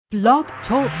Blog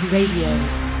Talk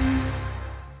Radio.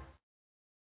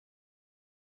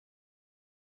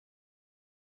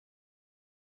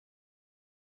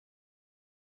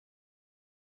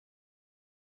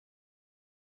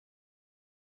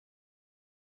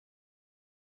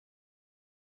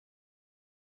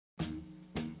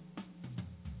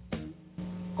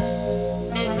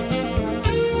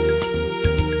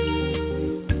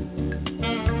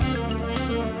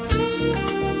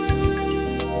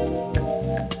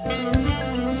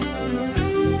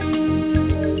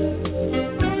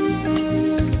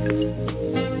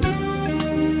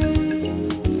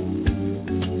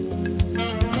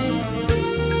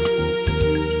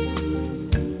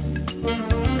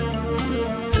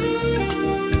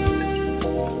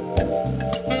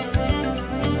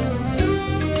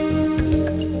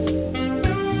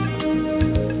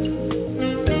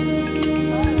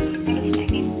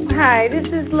 Hi, this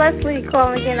is Leslie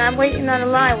calling again. I'm waiting on the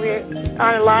line. We're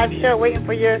on a live show waiting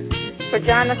for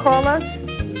John to call us.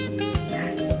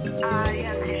 Yes, he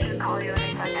should call you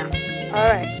any second. All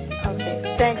right.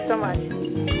 Okay. Thanks so much.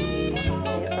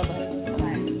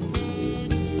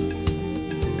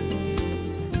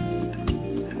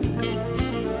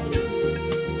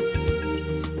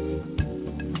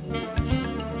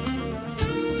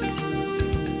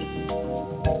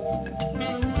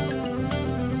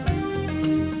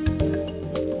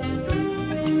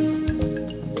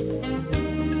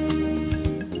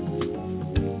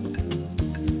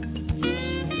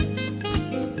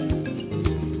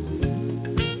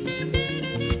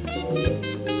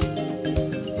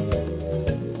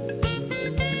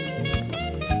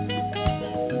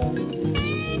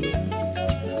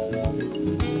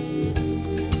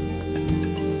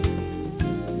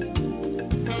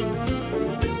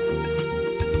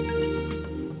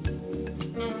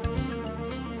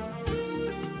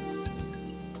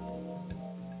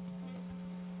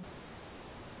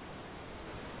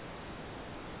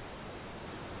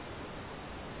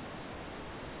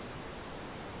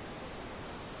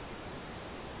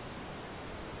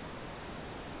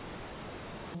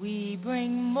 We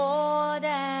bring more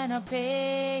than a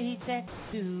paycheck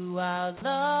to our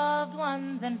loved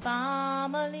ones and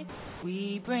families.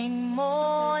 We bring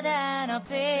more than a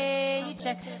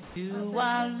paycheck to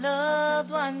our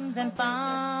loved ones and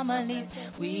families.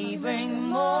 We bring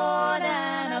more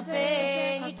than a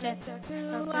paycheck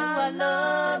to our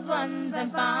loved ones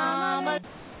and families.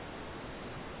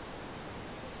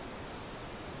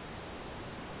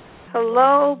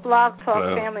 Hello, Blog Talk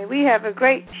Hello. family. We have a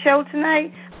great show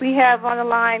tonight. We have on the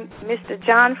line Mr.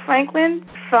 John Franklin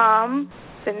from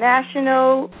the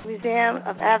National Museum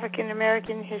of African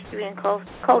American History and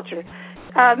Culture.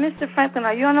 Mr. Franklin,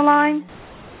 are you on the line?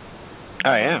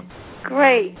 I am.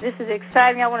 Great. This is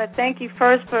exciting. I want to thank you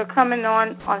first for coming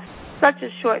on such a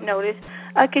short notice.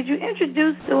 Could you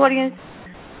introduce the audience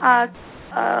and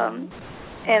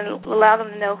allow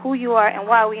them to know who you are and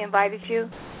why we invited you?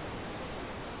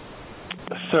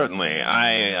 Certainly.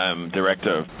 I am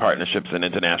Director of Partnerships and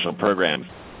International Programs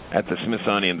at the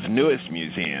Smithsonian's newest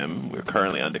museum. We're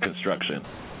currently under construction,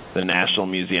 the National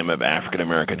Museum of African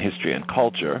American History and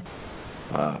Culture,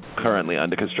 currently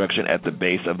under construction at the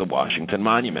base of the Washington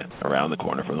Monument, around the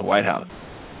corner from the White House.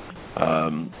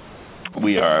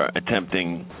 We are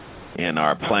attempting in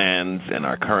our plans and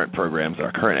our current programs,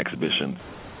 our current exhibitions,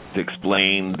 to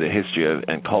explain the history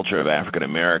and culture of African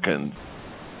Americans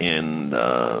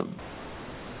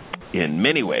in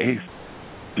many ways,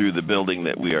 through the building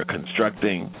that we are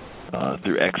constructing,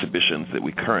 through exhibitions that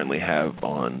we currently have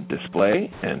on display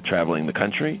and traveling the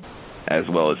country, as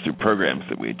well as through programs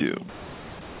that we do.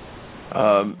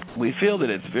 We feel that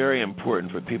it's very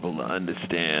important for people to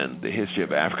understand the history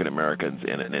of African Americans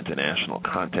in an international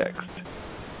context.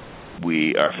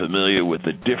 We are familiar with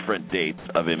the different dates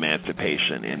of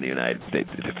emancipation in the United States,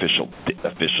 the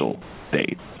official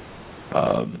dates.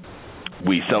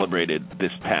 We celebrated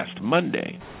this past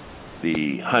Monday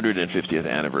the 150th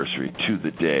anniversary to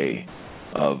the day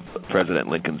of President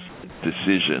Lincoln's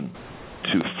decision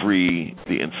to free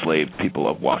the enslaved people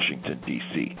of Washington,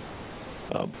 D.C.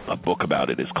 A book about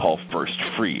it is called First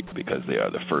Freed, because they are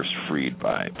the first freed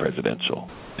by presidential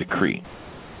decree.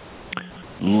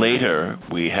 Later,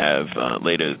 we have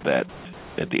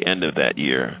at the end of that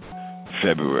year,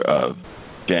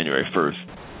 January 1st,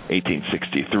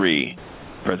 1863,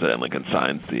 President Lincoln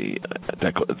signs the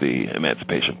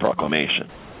Emancipation Proclamation.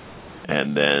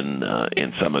 And then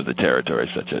in some of the territories,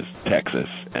 such as Texas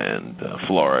and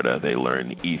Florida, they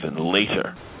learn even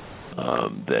later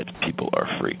that people are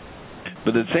free.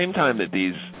 But at the same time that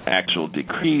these actual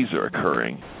decrees are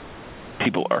occurring,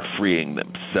 people are freeing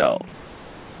themselves.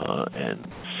 And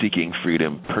seeking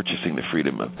freedom, purchasing the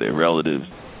freedom of their relatives,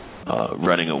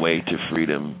 running away to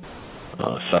freedom.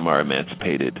 Some are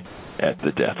emancipated at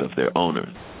the death of their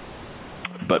owners.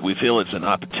 But we feel it's an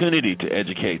opportunity to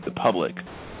educate the public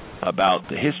about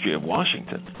the history of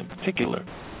Washington in particular,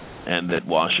 and that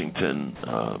Washington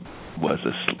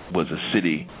was a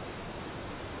city,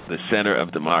 the center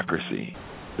of democracy,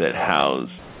 that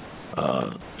housed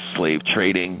slave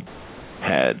trading,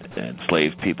 had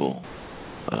enslaved people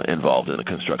involved in the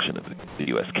construction of the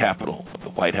U.S. Capitol, of the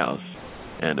White House,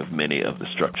 and of many of the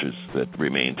structures that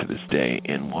remain to this day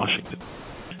in Washington.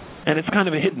 And it's kind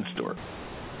of a hidden story.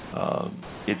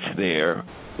 It's there.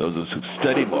 Those of us who've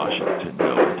studied Washington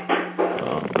know it.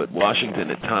 But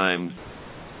Washington at times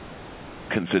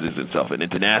considers itself an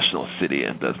international city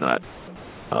and does not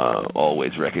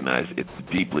always recognize its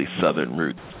deeply southern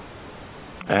roots.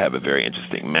 I have a very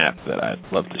interesting map that I'd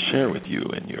love to share with you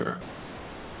and your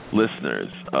listeners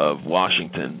of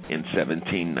Washington in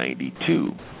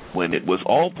 1792, when it was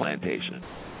all plantation.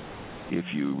 If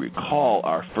you recall,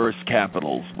 our first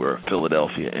capitals were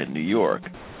Philadelphia and New York,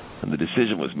 and the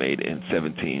decision was made in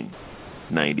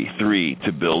 1793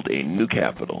 to build a new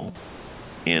capital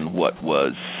in what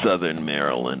was southern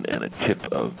Maryland and a tip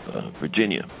of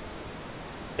Virginia.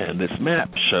 And this map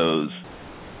shows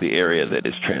the area that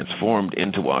is transformed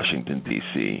into Washington,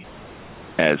 D.C.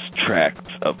 as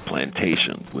tracts of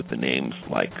plantations with the names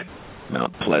like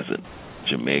Mount Pleasant,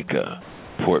 Jamaica,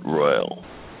 Port Royal,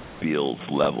 Beals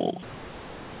Level,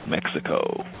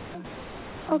 Mexico.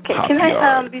 Okay, can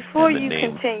I, before you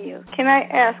continue, can I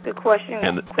ask a question?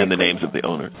 And the names of the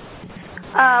owners.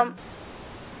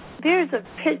 There's a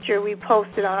picture we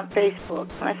posted on Facebook.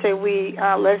 When I say we,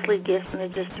 Leslie Gifts and the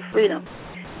Just to Freedom.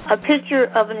 A picture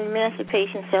of an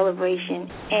emancipation celebration,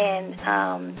 and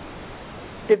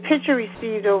the picture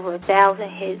received over 1,000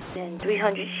 hits and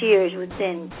 300 shares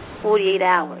within 48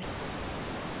 hours.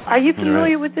 Are you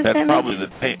familiar with this image? That's probably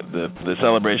the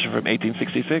celebration from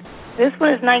 1866? This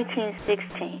one is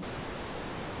 1916.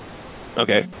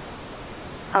 Okay.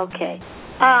 Okay.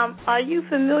 Are you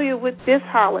familiar with this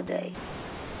holiday?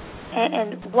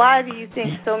 And why do you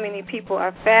think so many people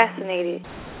are fascinated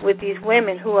with these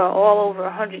women who are all over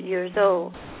 100 years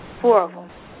old, 4 of them,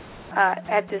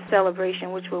 at this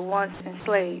celebration, which were once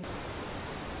enslaved?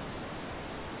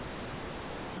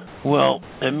 Well,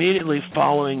 immediately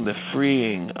following the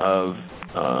freeing of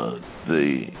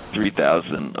the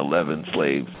 3,011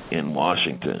 slaves in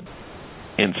Washington,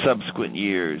 in subsequent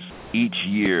years, each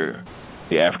year,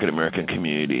 the African American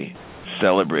community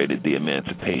celebrated the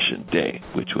Emancipation Day,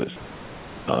 which was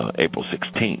April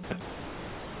 16th.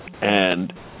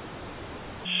 And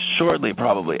shortly,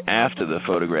 probably after the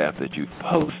photograph that you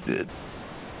posted,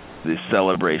 the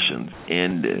celebrations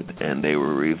ended, and they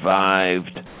were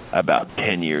revived about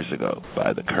 10 years ago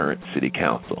by the current city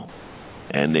council.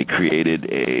 And they created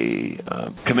a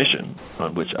commission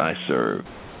on which I serve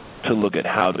to look at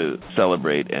how to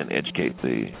celebrate and educate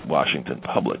the Washington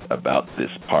public about this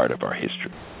part of our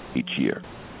history each year.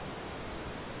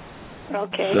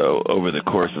 Okay. So over the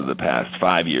course of the past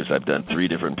 5 years, I've done 3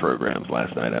 different programs.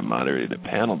 Last night I moderated a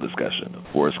panel discussion of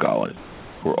 4 scholars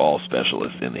who are all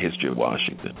specialists in the history of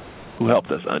Washington, who helped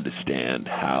us understand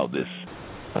how this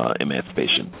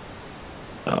emancipation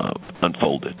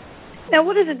unfolded. Now,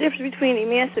 what is the difference between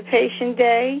Emancipation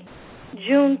Day,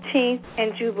 Juneteenth,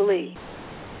 and Jubilee?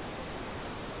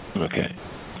 Okay.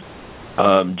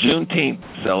 Juneteenth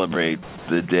celebrates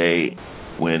the day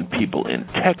when people in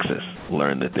Texas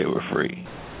learned that they were free.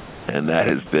 And that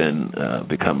has been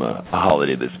become a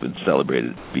holiday that's been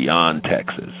celebrated beyond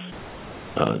Texas.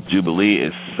 Jubilee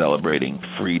is celebrating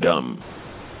freedom,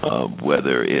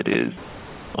 whether it is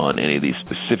on any of these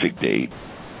specific dates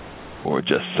or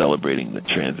just celebrating the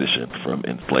transition from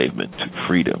enslavement to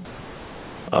freedom.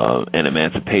 And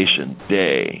Emancipation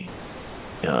Day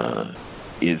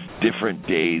is different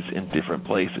days in different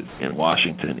places. In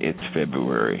Washington, it's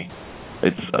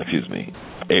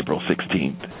April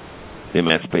 16th. The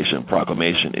Emancipation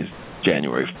Proclamation is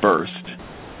January 1st.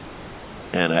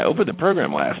 And I opened the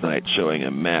program last night showing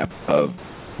a map of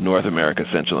North America,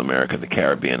 Central America, the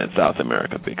Caribbean, and South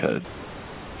America, because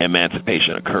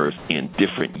emancipation occurs in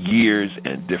different years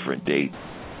and different dates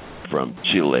from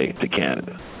Chile to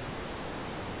Canada.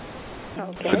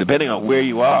 Okay. So depending on where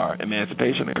you are,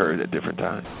 emancipation occurs at different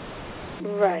times.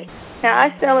 Right. Now, I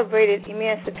celebrated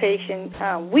Emancipation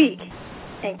Week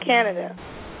in Canada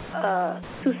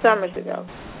 2 summers ago.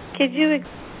 Could you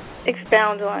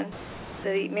expound on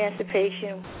the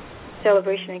Emancipation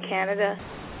celebration in Canada?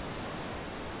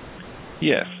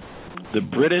 Yes. The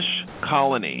British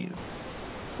colonies,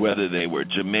 whether they were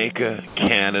Jamaica,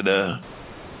 Canada,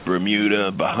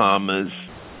 Bermuda, Bahamas,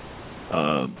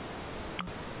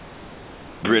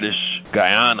 British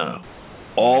Guyana,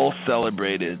 all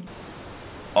celebrated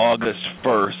August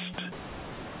 1st,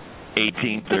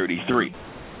 1833.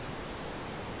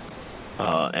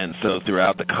 And so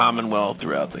throughout the Commonwealth,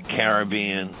 throughout the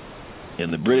Caribbean,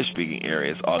 in the British-speaking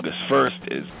areas, August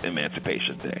 1st is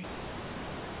Emancipation Day.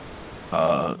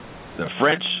 The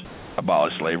French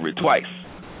abolished slavery twice.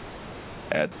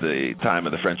 At the time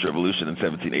of the French Revolution in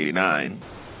 1789,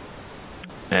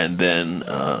 and then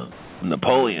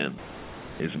Napoleon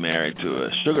is married to a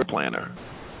sugar planter,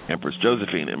 Empress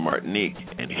Josephine in Martinique,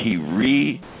 and he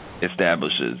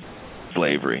re-establishes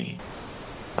slavery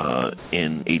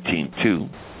in 1802,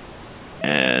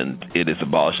 and it is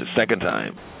abolished a second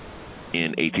time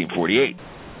in 1848.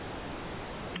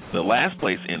 The last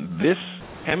place in this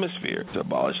hemisphere to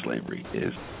abolish slavery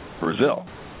is Brazil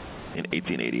in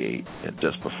 1888, and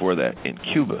just before that in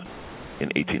Cuba in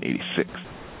 1886.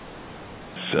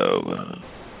 So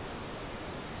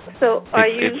are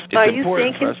you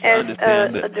important thinking for us to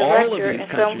understand as that a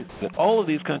director all of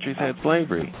these countries had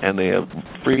slavery, and they have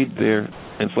freed their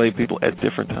enslaved people at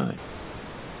different times.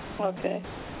 Okay.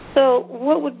 So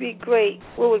what would be great?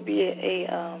 What would be a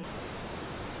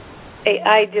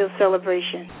ideal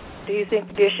celebration? Do you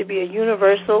think there should be a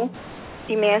universal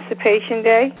Emancipation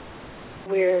Day,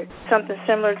 where something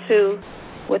similar to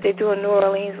what they do in New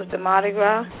Orleans with the Mardi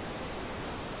Gras,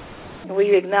 where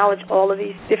you acknowledge all of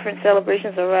these different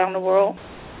celebrations around the world?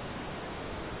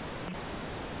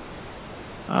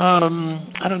 I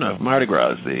don't know if Mardi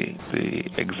Gras is the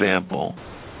example,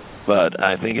 but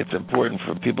I think it's important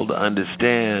for people to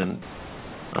understand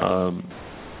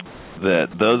that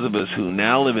those of us who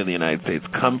now live in the United States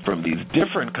come from these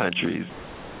different countries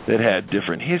that had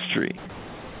different history.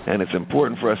 And it's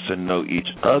important for us to know each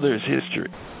other's history.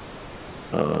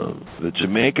 The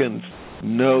Jamaicans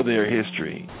know their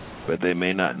history, but they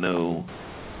may not know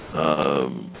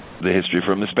the history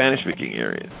from the Spanish-speaking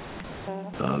areas.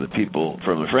 The people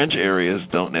from the French areas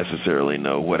don't necessarily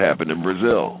know what happened in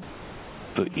Brazil.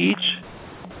 So each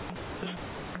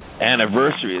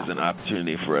anniversary is an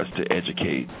opportunity for us to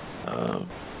educate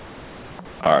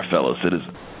our fellow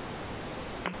citizens.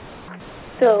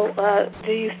 So,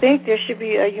 do you think there should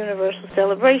be a universal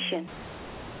celebration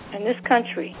in this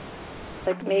country,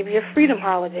 like maybe a freedom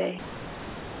holiday?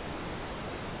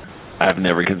 I've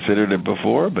never considered it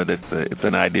before, but it's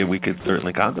an idea we could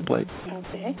certainly contemplate.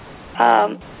 Okay.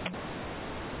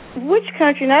 Which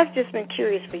country, and I've just been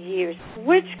curious for years,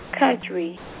 which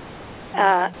country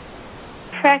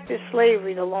practiced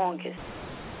slavery the longest?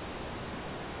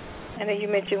 I know you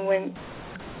mentioned when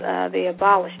they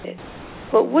abolished it.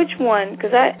 But which one,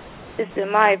 because it's in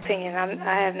my opinion,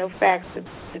 I have no facts to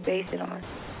base it on,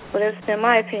 but it's in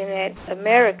my opinion that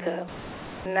America,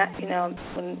 when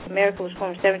America was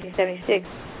formed in 1776,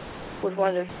 was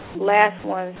one of the last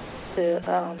ones to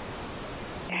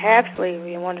have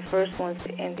slavery and one of the first ones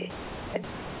to end it.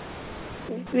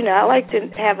 I like to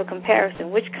have a comparison.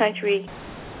 Which country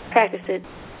practiced it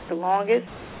the longest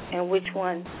and which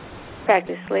one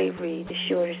practiced slavery the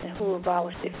shortest, and who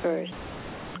abolished it first?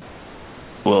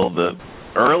 Well, the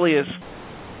earliest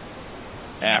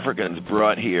Africans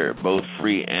brought here, both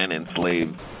free and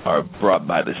enslaved, are brought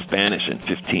by the Spanish in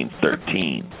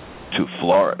 1513 to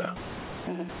Florida.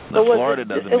 Mm-hmm. Now, Florida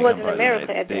doesn't become part of the United States. It wasn't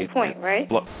America at that point, right?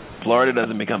 Florida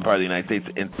doesn't become part of the United States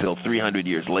until 300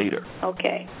 years later.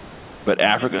 Okay. But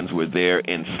Africans were there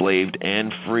enslaved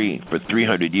and free for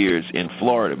 300 years in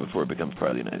Florida before it becomes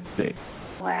part of the United States.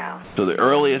 Wow. So the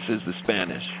earliest is the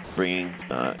Spanish, bringing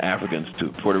Africans to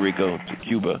Puerto Rico, to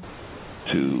Cuba,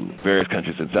 to various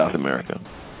countries in South America.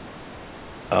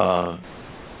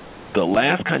 The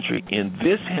last country in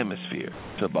this hemisphere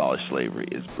to abolish slavery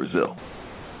is Brazil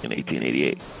in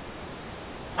 1888.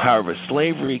 However,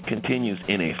 slavery continues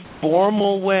in a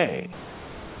formal way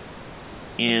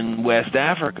in West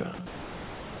Africa,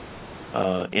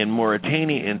 in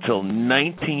Mauritania, until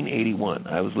 1981.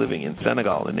 I was living in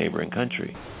Senegal, a neighboring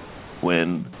country,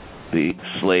 when the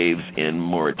slaves in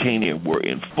Mauritania were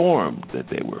informed that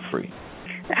they were free.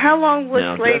 How long was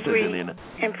slavery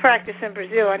in practice in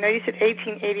Brazil? I know you said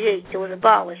 1888 it was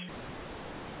abolished.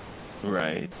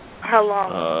 Right. How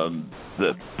long?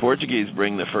 The Portuguese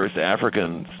bring the first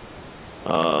Africans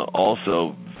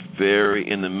also very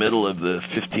in the middle of the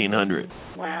 1500s.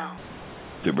 Wow.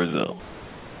 To Brazil.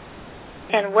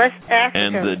 And West Africa.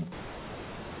 And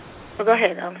go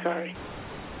ahead. I'm sorry.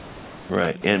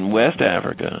 Right. In West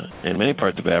Africa, in many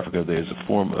parts of Africa, there's a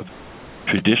form of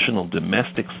traditional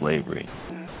domestic slavery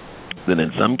that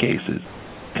in some cases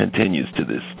continues to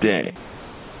this day.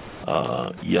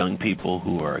 Young people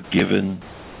who are given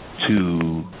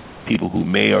to people who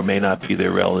may or may not be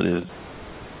their relatives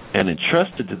and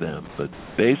entrusted to them, but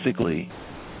basically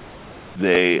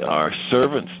they are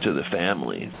servants to the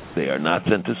family. They are not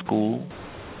sent to school.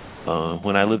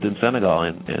 When I lived in Senegal,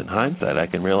 in hindsight, I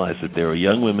can realize that there were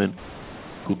young women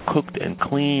who cooked and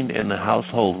cleaned in the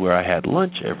household where I had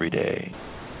lunch every day,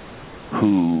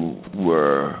 who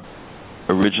were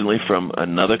originally from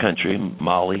another country,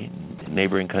 Mali,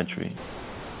 neighboring country.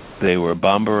 They were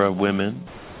Bambara women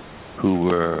who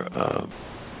were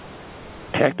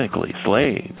technically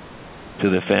slaves to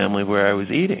the family where I was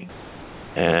eating.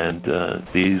 And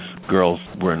these girls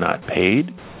were not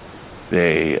paid.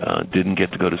 They didn't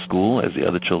get to go to school as the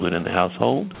other children in the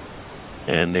household.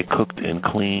 And they cooked and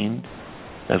cleaned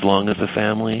as long as the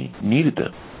family needed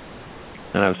them.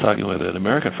 And I was talking with an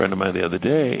American friend of mine the other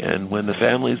day, and when the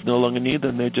families no longer need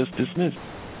them, they're just dismissed.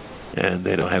 And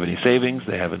they don't have any savings.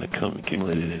 They haven't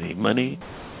accumulated any money.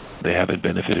 They haven't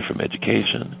benefited from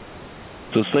education.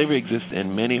 So slavery exists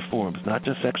in many forms, not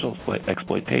just sexual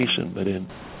exploitation, but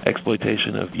in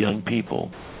exploitation of young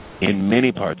people in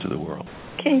many parts of the world.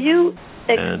 Can you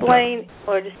explain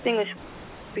or distinguish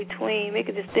between, make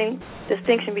a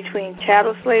distinction between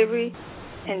chattel slavery,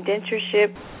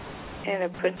 indentureship, and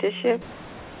apprenticeship?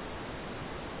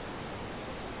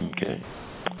 Okay.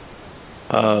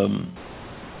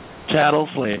 Chattel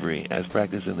slavery, as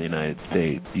practiced in the United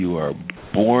States, you are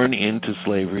born into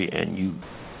slavery and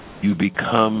you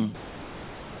become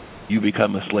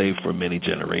a slave for many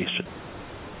generations.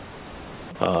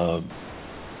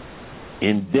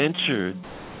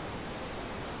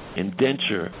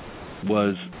 Indenture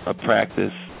was a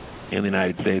practice in the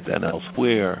United States and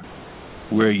elsewhere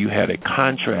where you had a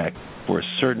contract for a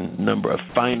certain number of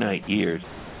finite years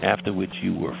after which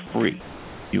you were free.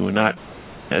 You were not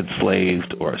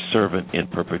enslaved or a servant in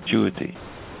perpetuity.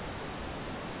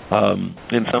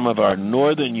 In some of our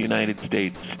northern United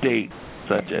States,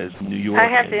 such as New York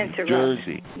and New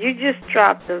Jersey. You just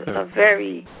dropped a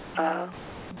very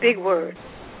big word.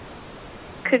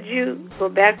 Could you go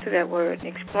back to that word and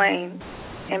explain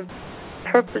in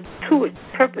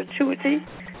perpetuity?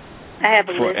 I have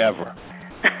a forever.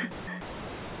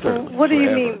 What do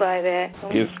you mean by that?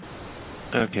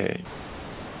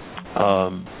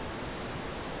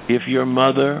 If your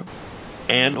mother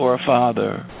and or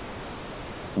father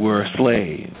were a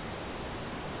slave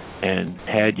and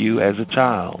had you as a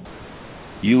child,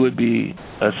 you would be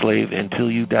a slave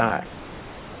until you die,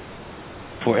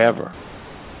 forever,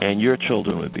 and your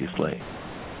children would be slaves.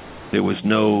 There was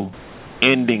no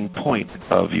ending point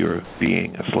of your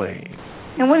being a slave.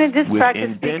 And when did this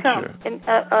practice become?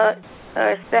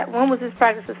 When was this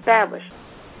practice established?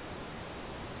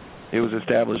 It was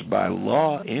established by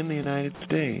law in the United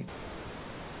States,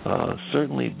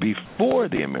 certainly before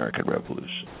the American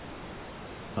Revolution.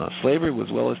 Slavery was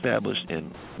well established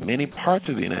in many parts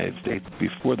of the United States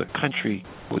before the country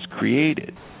was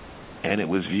created, and it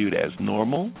was viewed as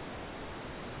normal.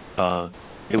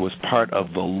 It was part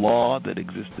of the law that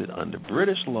existed under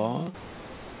British law.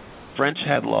 French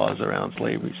had laws around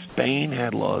slavery. Spain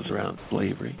had laws around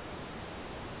slavery.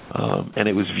 And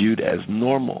it was viewed as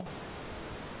normal.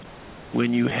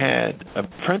 When you had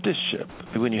apprenticeship,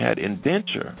 when you had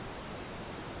indenture,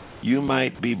 you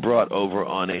might be brought over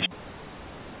on a...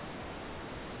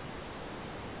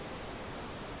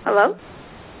 Hello?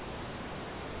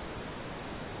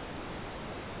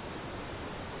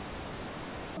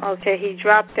 Okay, he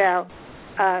dropped out.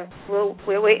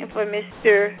 We're waiting for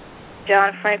Mr.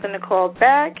 John Franklin to call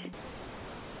back.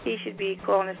 He should be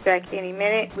calling us back any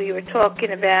minute. We were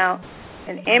talking about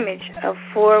an image of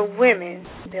four women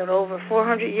that are over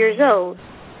 400 years old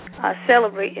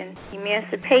celebrating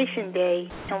Emancipation Day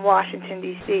in Washington,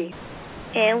 D.C.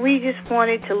 And we just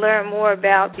wanted to learn more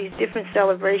about these different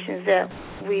celebrations that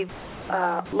we've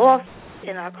lost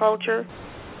in our culture.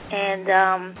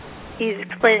 And he's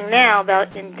explaining now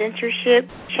about indentureship,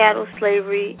 chattel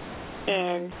slavery,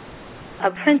 and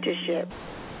apprenticeship.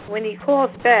 When he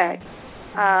calls back,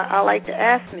 I'd like to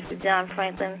ask Mr. John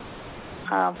Franklin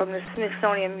from the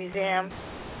Smithsonian Museum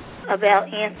about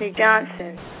Anthony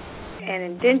Johnson, an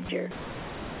indenture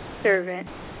servant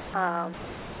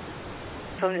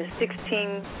from the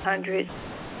 1600s,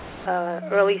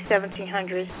 early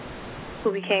 1700s,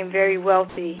 who became very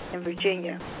wealthy in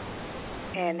Virginia.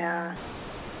 And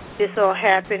this all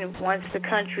happened once the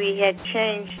country had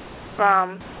changed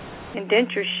from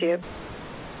indentureship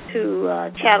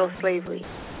to chattel slavery.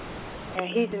 And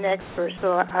he's an expert,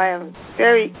 so I am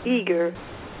very eager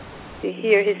to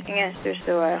hear his answer.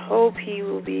 So I hope he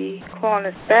will be calling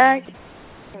us back.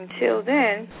 Until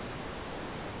then,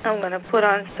 I'm going to put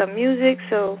on some music,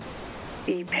 so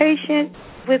be patient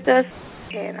with us,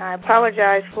 and I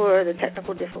apologize for the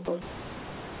technical difficulties.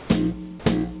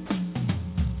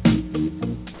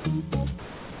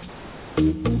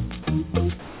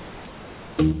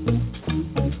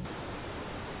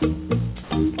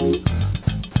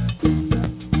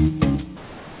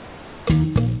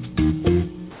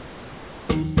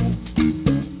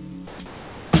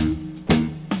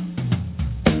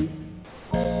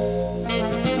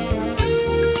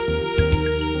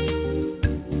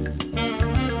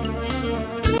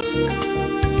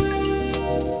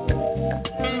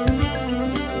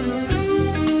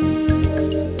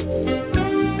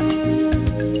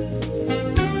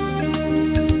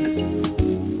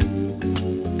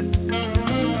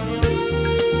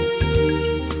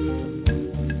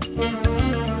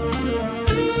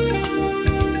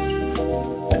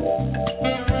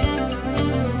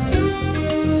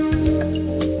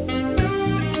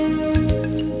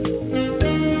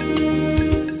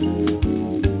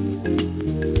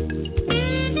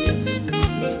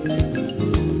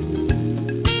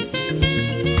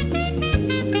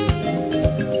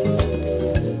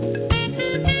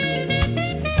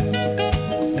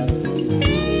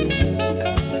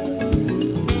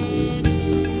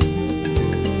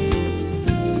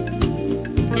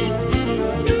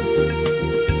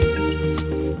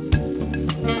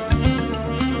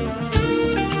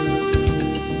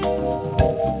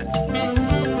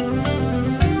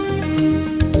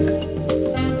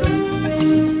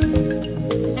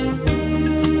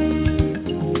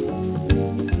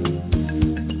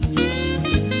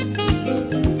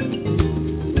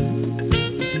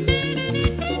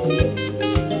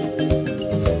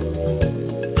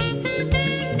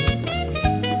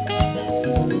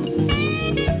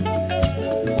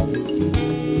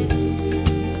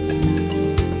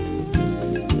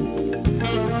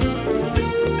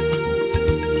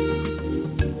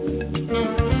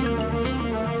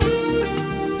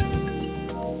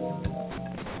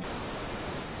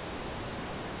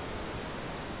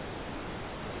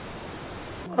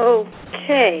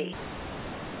 Okay.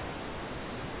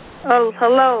 Oh,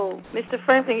 hello. Mr.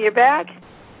 Franklin, you're back?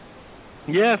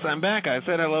 Yes, I'm back. I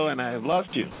said hello and I have lost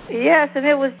you. Yes, and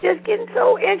it was just getting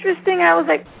so interesting. I was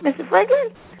like, Mr.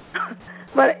 Franklin?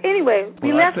 But anyway,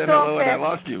 we left I said off hello and I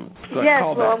lost you. So yes, I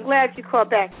called well, back. I'm glad you called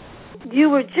back. You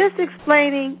were just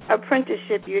explaining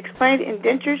apprenticeship. You explained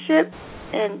indentureship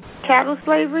and chattel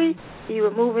slavery. You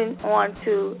were moving on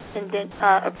to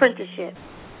apprenticeship.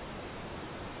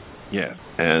 Yes,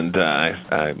 and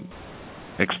I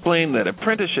explained that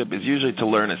apprenticeship is usually to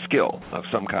learn a skill of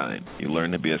some kind. You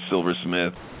learn to be a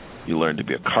silversmith, you learn to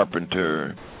be a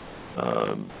carpenter,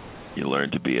 you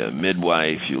learn to be a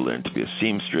midwife, you learn to be a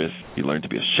seamstress, you learn to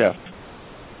be a chef.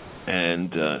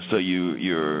 And so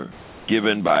you're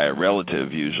given by a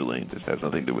relative usually, this has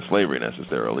nothing to do with slavery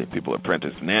necessarily, people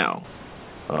apprentice now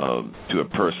to a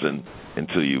person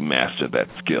until you master that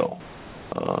skill.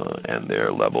 And there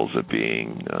are levels of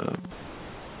being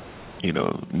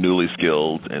newly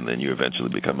skilled, and then you eventually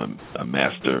become a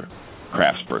master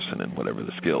craftsperson in whatever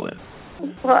the skill is.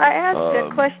 Well, I asked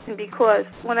that question because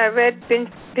when I read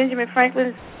Benjamin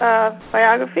Franklin's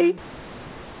biography,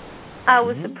 I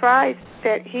was surprised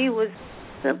that he was,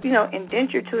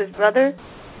 indentured to his brother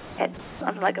at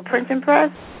like a printing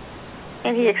press,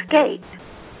 and he escaped.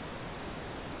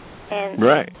 And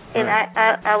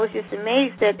I was just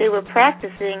amazed that they were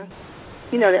practicing,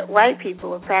 that white people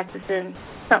were practicing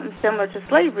something similar to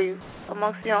slavery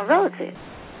amongst their own relatives.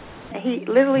 And he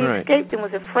literally escaped and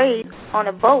was afraid on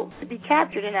a boat to be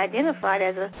captured and identified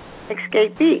as an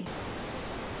escapee.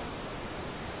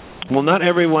 Well, not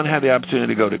everyone had the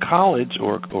opportunity to go to college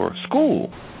or school.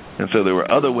 And so there were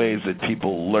other ways that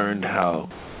people learned a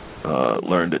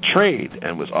trade,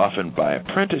 and was often by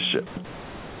apprenticeship.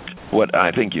 What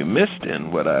I think you missed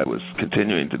in what I was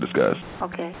continuing to discuss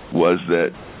was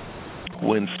that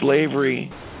when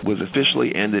slavery was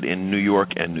officially ended in New York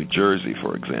and New Jersey,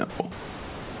 for example,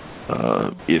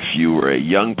 if you were a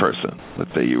young person,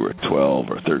 let's say you were 12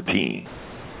 or 13,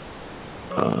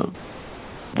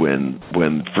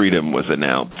 when freedom was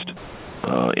announced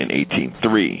in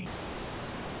 1803,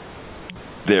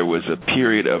 there was a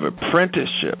period of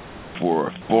apprenticeship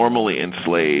for formerly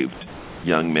enslaved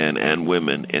young men and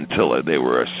women until they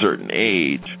were a certain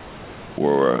age,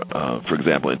 or, for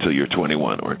example, until you're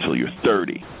 21 or until you're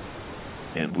 30,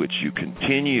 in which you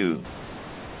continue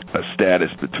a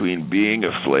status between being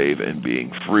a slave and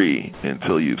being free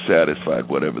until you've satisfied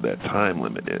whatever that time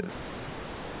limit is.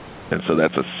 And so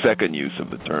that's a second use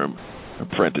of the term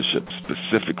apprenticeship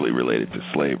specifically related to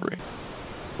slavery.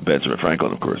 Benjamin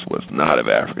Franklin, of course, was not of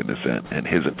African descent, and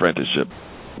his apprenticeship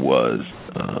was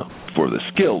for the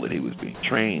skill that he was being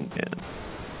trained in.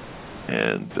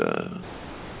 And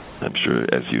I'm sure,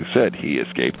 as you said, he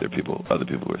escaped. There are other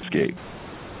people who escaped.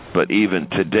 But even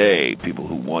today, people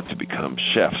who want to become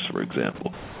chefs, for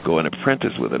example, go and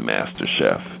apprentice with a master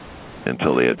chef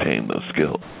until they attain those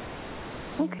skills.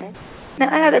 Okay. Now,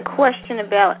 I had a question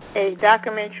about a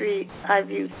documentary I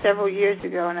viewed several years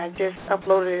ago, and I just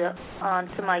uploaded it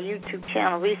onto my YouTube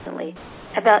channel recently,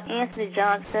 about Anthony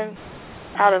Johnson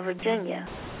out of Virginia.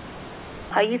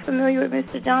 Are you familiar with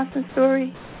Mr. Johnson's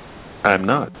story? I'm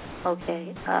not.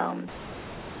 Okay.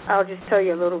 I'll just tell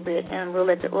you a little bit, and we'll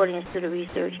let the audience do the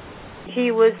research.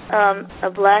 He was a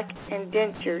black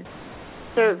indentured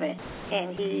servant,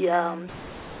 and he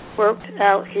worked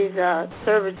out his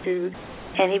servitude,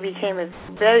 and he became a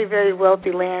very, very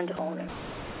wealthy landowner.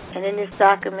 And in this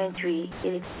documentary,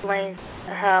 it explains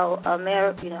how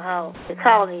how the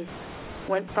colonies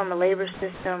went from a labor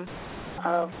system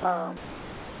of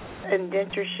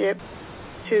indentureship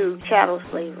to chattel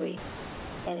slavery.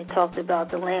 And it talked about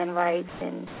the land rights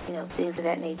and, things of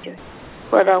that nature.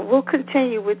 But we'll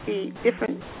continue with the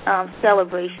different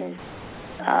celebrations.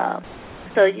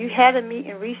 So you had a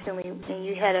meeting recently, and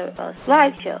you had a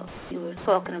slideshow you were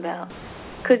talking about.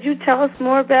 Could you tell us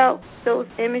more about those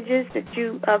images that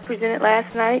you presented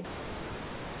last night?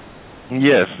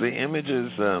 Yes, the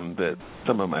images that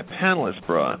some of my panelists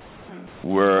brought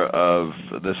were of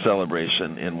the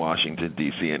celebration in Washington,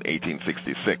 D.C. in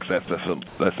 1866.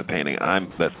 That's the painting.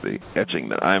 That's the etching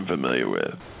that I'm familiar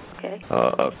with. Okay.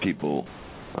 Of people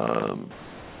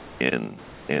in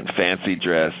fancy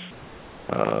dress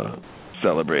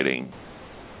celebrating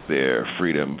their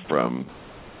freedom from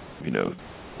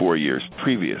 4 years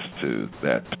previous to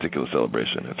that particular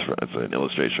celebration. It's an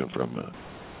illustration from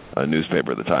a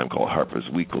newspaper at the time called Harper's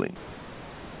Weekly.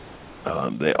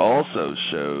 They also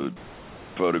showed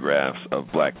photographs of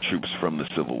black troops from the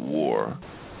Civil War.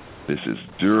 This is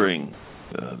during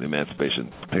the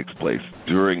emancipation takes place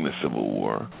during the Civil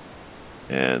War,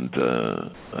 and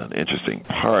an interesting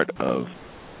part of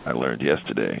I learned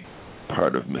yesterday,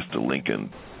 part of Mr.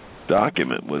 Lincoln's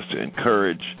document was to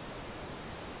encourage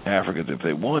Africans, if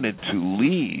they wanted to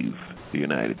leave the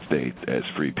United States as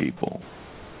free people.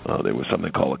 There was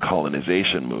something called a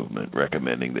colonization movement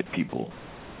recommending that people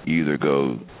either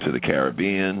go to the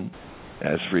Caribbean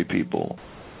as free people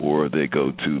or they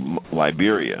go to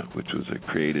Liberia, which was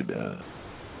created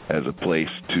as a place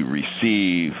to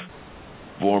receive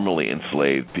formerly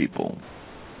enslaved people.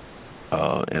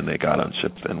 And they got on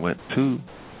ships and went to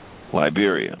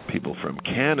Liberia. People from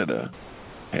Canada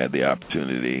had the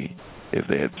opportunity, if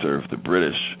they had served the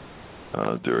British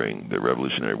during the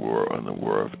Revolutionary War and the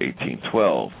War of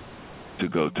 1812, to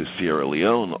go to Sierra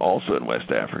Leone, also in West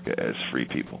Africa, as free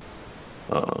people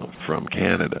from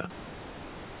Canada.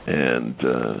 And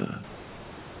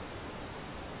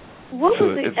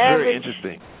it's very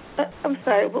interesting. I'm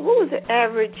sorry, but what was the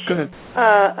average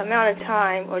amount of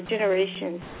time or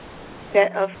generations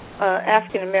that of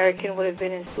African American would have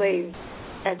been enslaved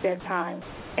at that time?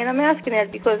 And I'm asking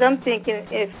that because I'm thinking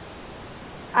if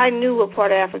I knew what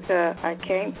part of Africa I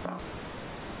came from,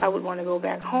 I would want to go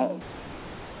back home.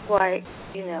 Why,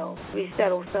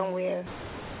 resettle somewhere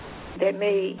that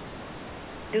may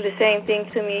do the same thing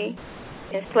to me,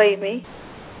 enslave me,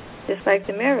 just like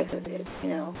America did.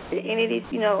 Did any of these,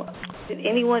 did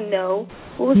anyone know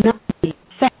what was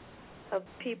of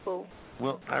people?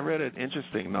 Well, I read an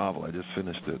interesting novel. I just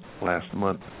finished it last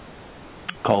month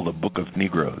called The Book of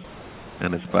Negroes,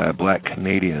 and it's by a black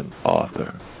Canadian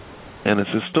author. And it's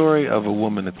a story of a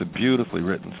woman. It's a beautifully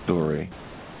written story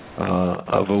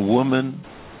of a woman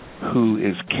who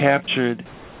is captured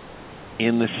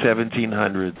in the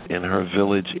 1700s in her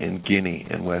village in Guinea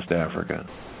in West Africa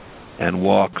and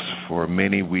walks for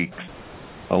many weeks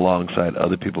alongside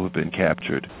other people who've been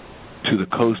captured to the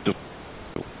coast of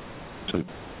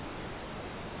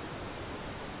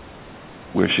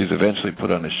where she's eventually put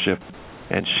on a ship,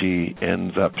 and she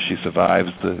survives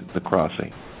the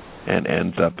crossing and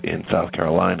ends up in South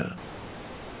Carolina.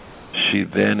 She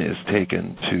then is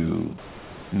taken to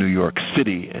New York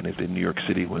City and is in New York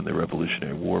City when the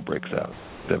Revolutionary War breaks out,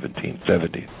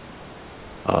 1770.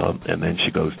 And then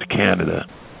she goes to Canada,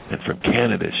 and from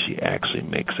Canada she actually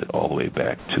makes it all the way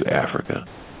back to Africa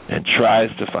and tries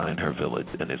to find her village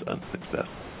and is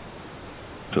unsuccessful.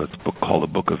 So it's a book called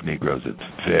The Book of Negroes. It's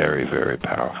very, very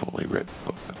powerfully written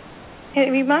book. And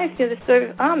it reminds me of the story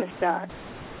of Amistad,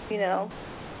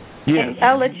 Yes. And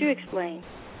I'll let you explain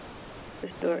the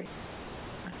story.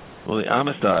 Well, the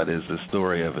Amistad is the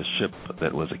story of a ship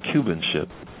that was a Cuban ship,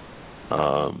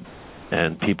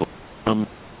 and people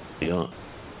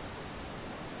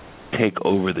take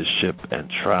over the ship and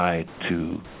try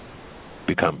to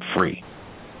become free.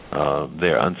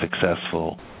 They're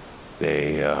unsuccessful.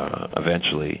 They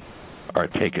eventually are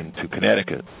taken to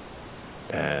Connecticut,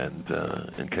 and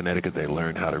in Connecticut they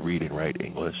learn how to read and write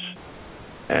English,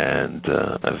 and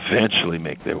eventually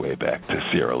make their way back to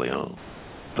Sierra Leone.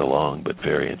 It's a long but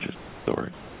very interesting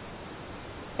story.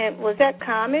 And was that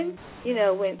common?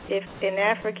 If an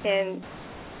African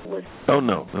was... Oh,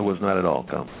 no, it was not at all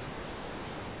common.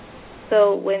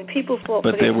 So when people fought...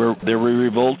 But there were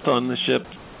revolts on the ship.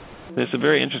 There's some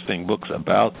very interesting books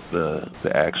about the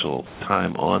actual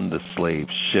time on the slave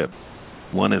ship.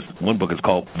 One book is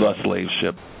called The Slave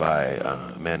Ship by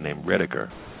a man named Rediker,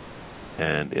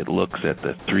 and it looks at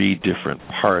the three different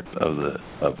parts of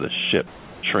the ship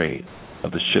trade,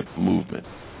 of the ship movement.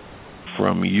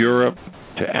 From Europe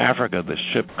to Africa, the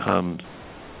ship comes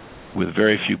with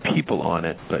very few people on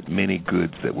it, but many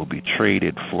goods that will be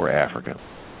traded for Africa.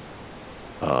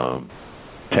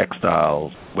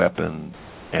 Textiles, weapons,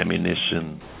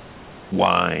 ammunition,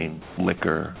 wine,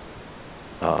 liquor,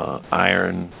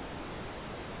 iron,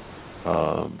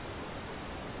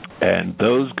 and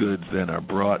those goods then are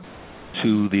brought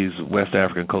to these West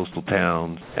African coastal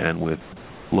towns, and with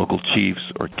local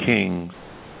chiefs or kings,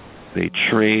 they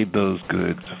trade those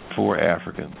goods for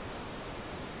Africans,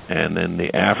 and then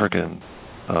the Africans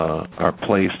are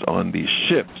placed on these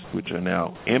ships, which are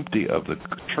now empty of the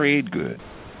trade goods.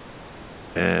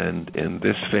 And in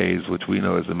this phase, which we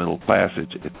know as the Middle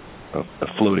Passage, it's a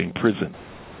floating prison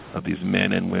of these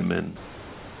men and women,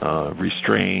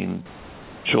 restrained,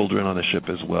 children on the ship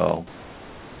as well,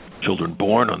 children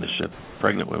born on the ship,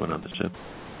 pregnant women on the ship.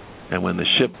 And when the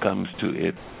ship comes to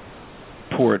its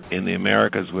port in the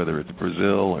Americas, whether it's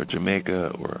Brazil or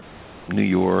Jamaica or New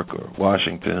York or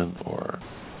Washington or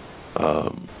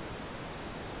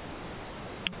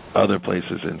other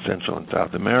places in Central and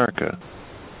South America,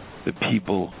 the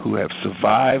people who have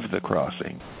survived the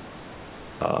crossing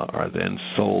are then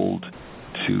sold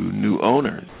to new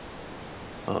owners.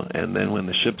 And then when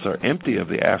the ships are empty of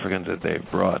the Africans that they've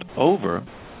brought over,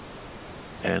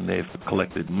 and they've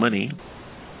collected money.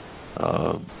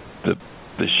 The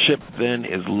ship then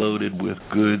is loaded with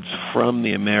goods from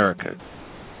the Americas.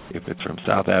 If it's from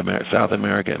South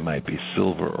America, it might be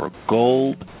silver or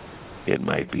gold. It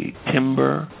might be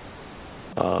timber.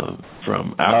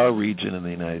 From our region in the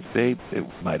United States, it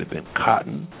might have been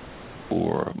cotton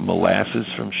or molasses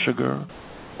from sugar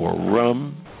or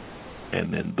rum,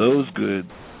 and then those goods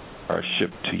are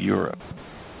shipped to Europe.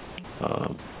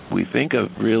 We think of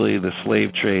really the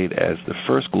slave trade as the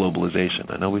first globalization.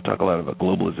 I know we talk a lot about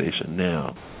globalization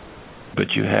now, but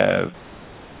you have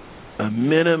a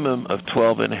minimum of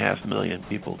 12.5 million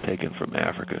people taken from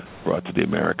Africa, brought to the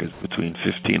Americas between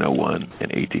 1501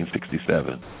 and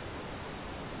 1867.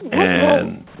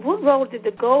 What role did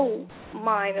the gold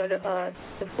mine or the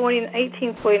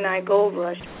 1849 gold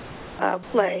rush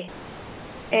play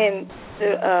in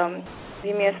the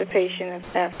emancipation of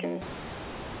Africans?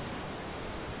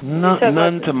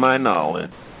 None to my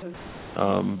knowledge.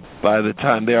 By the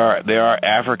time there are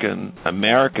African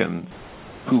Americans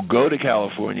who go to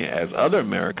California, as other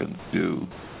Americans do,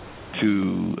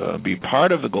 to be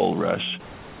part of the gold rush,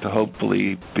 to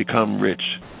hopefully become rich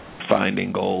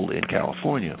finding gold in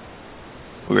California.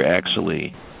 We're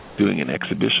actually doing an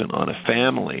exhibition on a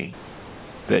family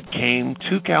that came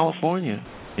to California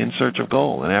in search of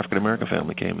gold. An African American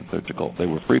family came in search of gold. They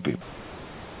were free people.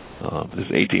 This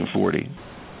is 1840,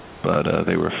 but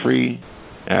they were free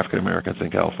African Americans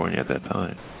in California at that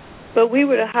time. But we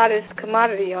were the hottest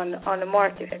commodity on the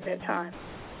market at that time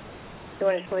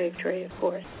during the slave trade, of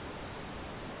course.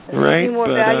 Right, more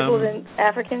valuable than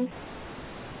Africans?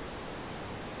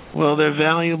 Well, they're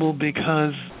valuable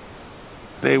because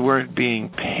they weren't being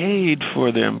paid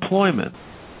for their employment,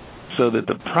 so that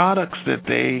the products that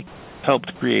they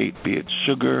helped create, be it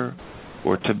sugar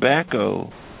or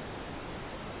tobacco,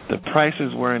 the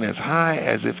prices weren't as high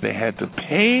as if they had to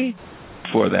pay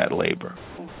for that labor.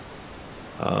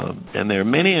 And there are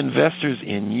many investors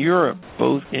in Europe,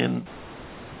 both in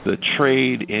the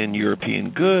trade in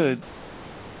European goods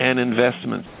and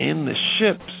investments in the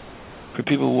ships, for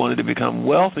people who wanted to become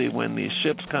wealthy when these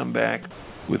ships come back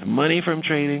with money from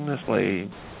trading the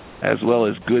slaves, as well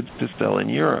as goods to sell in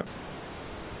Europe.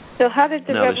 So how did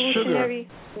the Revolutionary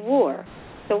War,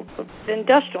 the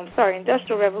Industrial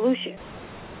Revolution,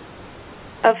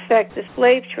 affect the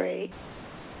slave trade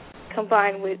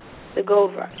combined with the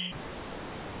gold rush?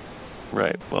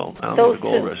 Right. Well, I don't think the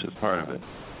gold rush is part of it.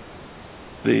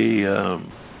 The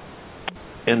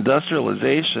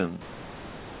industrialization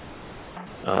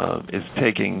is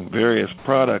taking various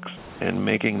products and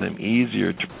making them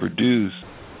easier to produce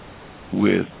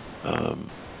with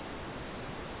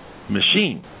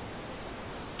machines,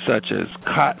 such as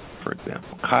cotton, for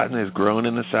example. Cotton is grown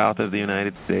in the south of the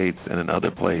United States and in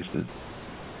other places,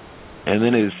 and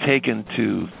then it is taken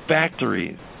to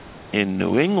factories in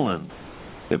New England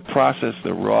that process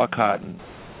the raw cotton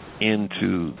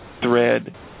into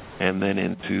thread and then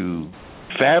into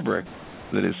fabric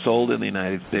that is sold in the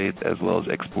United States as well as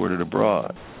exported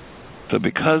abroad. So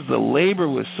because the labor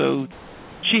was so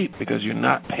cheap, because you're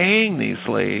not paying these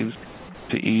slaves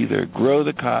to either grow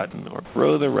the cotton or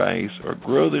grow the rice or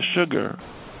grow the sugar,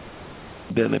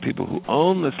 then the people who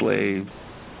own the slaves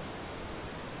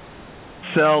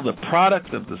sell the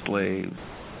product of the slaves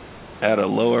at a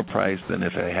lower price than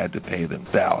if they had to pay them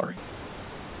salary.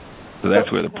 So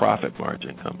that's where the profit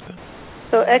margin comes in.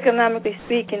 So economically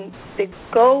speaking, the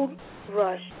gold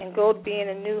rush and gold being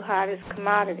a new hottest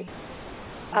commodity,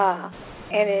 and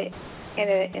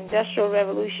an industrial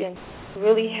revolution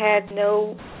really had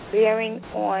no bearing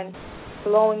on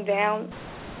slowing down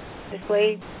the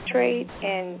slave trade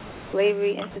and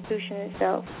slavery institution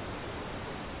itself?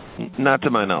 Not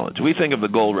to my knowledge. We think of the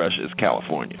gold rush as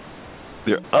California.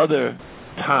 There are other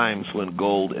times when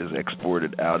gold is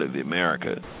exported out of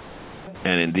America.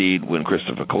 And indeed, when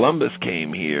Christopher Columbus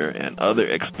came here and other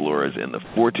explorers in the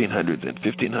 1400s and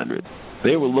 1500s,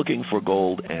 they were looking for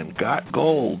gold and got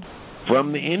gold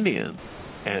from the Indians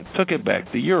and took it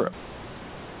back to Europe.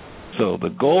 So the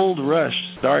gold rush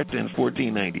starts in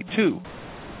 1492,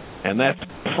 and that's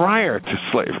prior to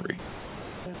slavery,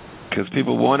 because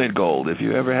people wanted gold. If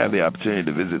you ever have the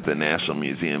opportunity to visit the National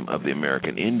Museum of the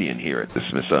American Indian here at the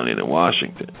Smithsonian in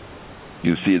Washington,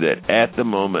 you see that at the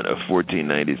moment of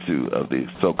 1492, of the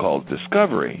so-called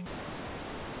discovery,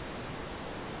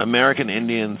 American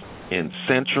Indians in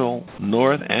Central,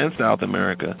 North, and South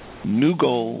America knew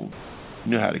gold,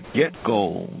 knew how to get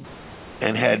gold,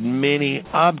 and had many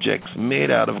objects made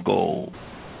out of gold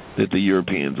that the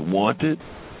Europeans wanted,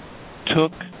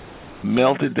 took,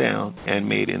 melted down, and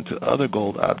made into other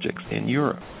gold objects in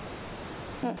Europe.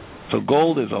 So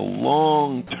gold is a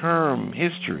long-term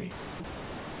history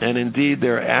And indeed,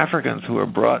 there are Africans who are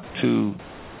brought to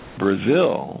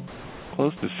Brazil.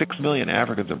 Close to 6 million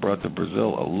Africans are brought to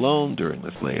Brazil alone during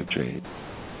the slave trade,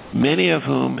 many of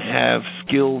whom have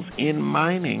skills in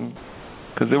mining,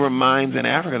 because there were mines in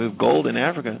Africa, there's gold in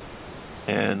Africa,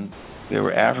 and there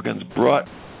were Africans brought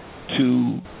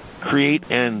to create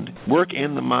and work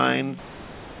in the mines,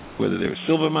 whether they were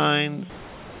silver mines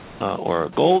or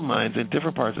gold mines in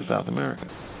different parts of South America.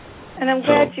 And I'm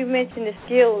glad you mentioned the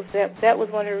skills. That was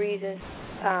one of the reasons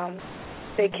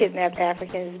they kidnapped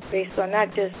Africans, based on not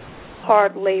just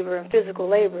hard labor and physical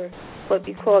labor, but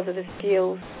because of the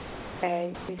skills.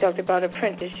 And you talked about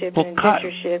apprenticeship and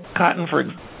indentureship. Cotton, for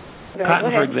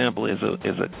example, is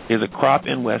a crop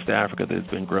in West Africa that's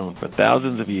been grown for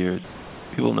thousands of years.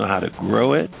 People know how to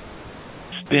grow it,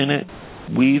 spin it,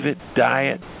 weave it,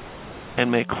 dye it, and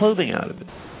make clothing out of it.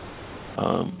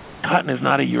 Cotton is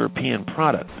not a European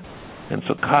product, and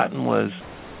so cotton was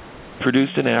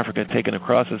produced in Africa, taken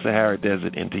across the Sahara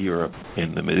Desert into Europe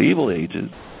in the medieval ages,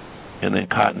 and then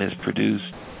cotton is produced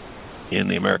in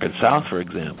the American South, for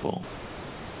example,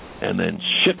 and then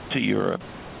shipped to Europe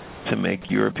to make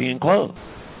European clothes.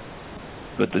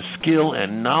 But the skill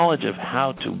and knowledge of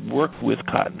how to work with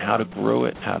cotton, how to grow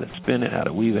it, how to spin it, how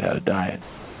to weave it, how to dye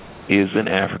it, is an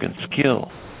African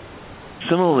skill.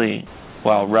 Similarly,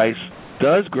 while rice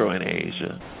does grow in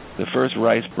Asia, the first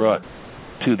rice brought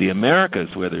to the Americas,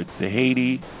 whether it's to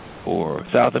Haiti or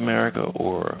South America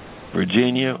or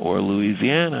Virginia or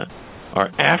Louisiana, are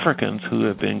Africans who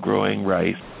have been growing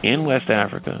rice in West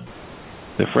Africa.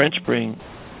 The French bring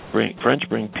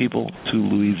people to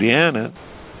Louisiana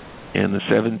in the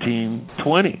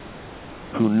 1720s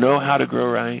who know how to grow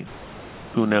rice,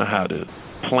 who know how to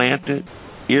plant it,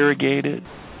 irrigate it,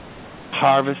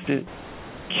 harvest it,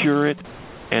 cure it,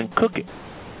 and cook it.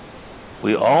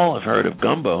 We all have heard of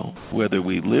gumbo, whether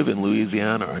we live in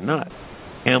Louisiana or not.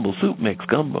 Campbell Soup makes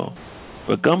gumbo,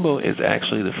 but gumbo is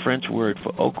actually the French word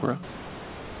for okra,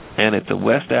 and it's a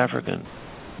West African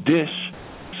dish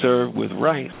served with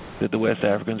rice that the West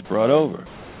Africans brought over.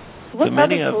 What so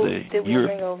many other of foods did we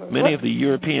bring over? Many of the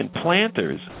European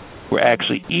planters were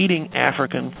actually eating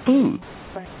African food.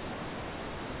 Right.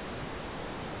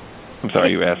 I'm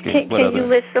sorry, you were asking can what other? Can you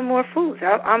list some more foods?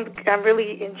 I'm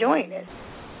really enjoying this.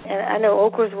 And I know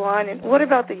okra's one. And what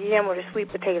about the yam or the sweet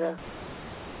potato?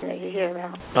 You hear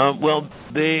about? Well,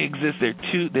 they exist.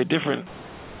 They're different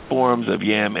forms of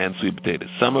yam and sweet potatoes.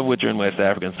 Some of which are in West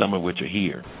Africa, and some of which are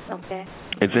here. Okay.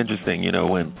 It's interesting,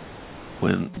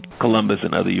 when Columbus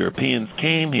and other Europeans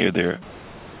came here, their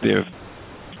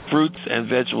fruits and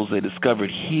vegetables they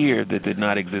discovered here that did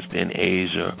not exist in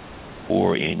Asia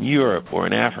or in Europe or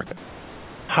in Africa.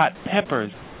 Hot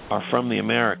peppers are from the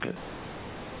Americas.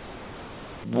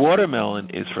 Watermelon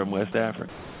is from West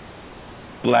Africa.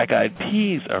 Black-eyed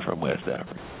peas are from West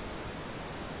Africa.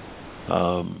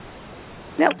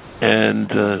 Yep.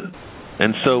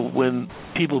 And so when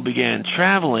people began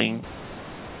traveling,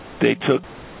 they took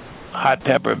hot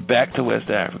pepper back to West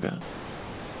Africa.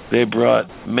 They brought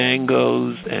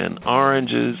mangoes and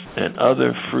oranges and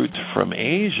other fruits from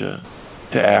Asia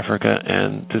to Africa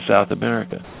and to South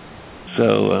America.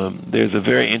 So there's a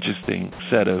very interesting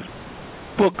set of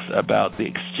books about the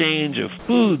exchange of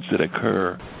foods that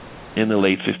occur in the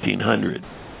late 1500s.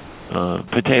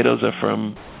 Potatoes are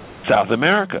from South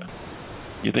America.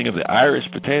 You think of the Irish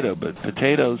potato, but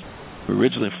potatoes were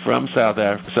originally from South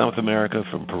America,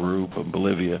 from Peru, from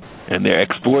Bolivia, and they're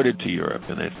exported to Europe,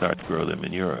 and they start to grow them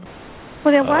in Europe.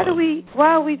 Well, then why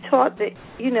are we taught that,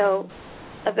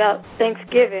 about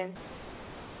Thanksgiving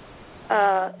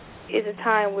is a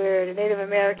time where the Native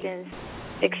Americans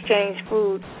exchange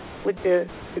food with the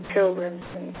Pilgrims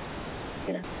and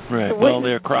Right. So well,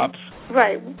 they're crops.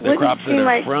 Right. They're crops that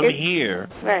are from here.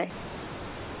 Right.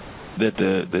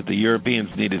 That the Europeans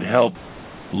needed help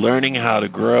learning how to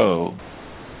grow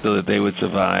so that they would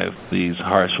survive these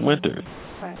harsh winters.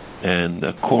 Right. And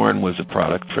corn was a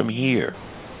product from here.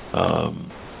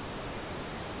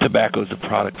 Tobacco is a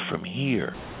product from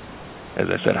here. As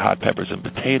I said, hot peppers and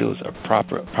potatoes are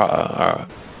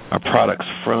products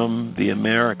from the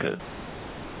Americas.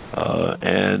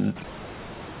 And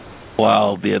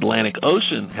while the Atlantic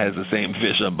Ocean has the same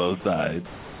fish on both sides,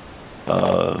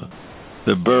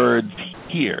 the birds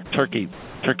here, turkeys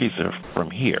are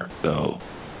from here. So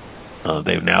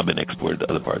they've now been exported to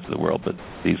other parts of the world, but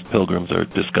these pilgrims are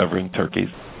discovering turkeys.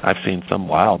 I've seen some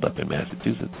wild up in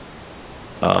Massachusetts.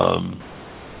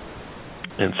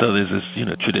 And so there's this,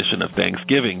 tradition of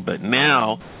Thanksgiving, but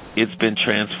now it's been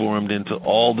transformed into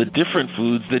all the different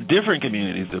foods that different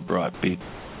communities have brought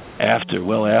after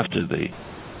the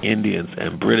Indians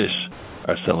and British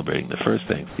are celebrating the first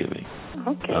Thanksgiving.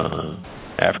 Okay.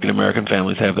 African American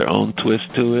families have their own twist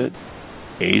to it.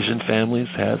 Asian families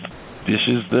have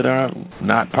dishes that are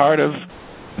not part of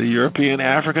the European,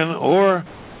 African, or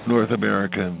North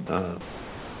American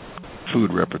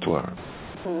food repertoire.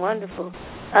 Wonderful.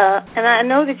 And I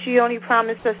know that you only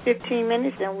promised us 15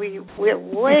 minutes, and we're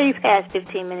way past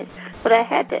 15 minutes. But I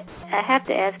have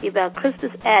to ask you about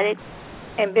Crispus Attucks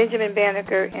and Benjamin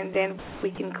Banneker, and then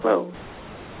we can close.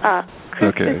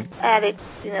 Crispus Attucks,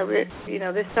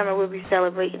 this summer we'll be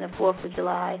celebrating the 4th of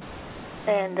July,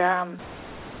 and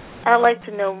I'd like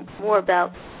to know more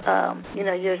about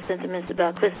your sentiments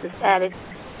about Crispus Attucks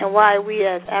and why we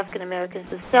as African Americans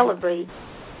should celebrate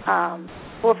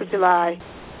 4th of July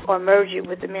or merge it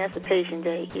with Emancipation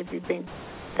Day, if you think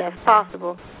that's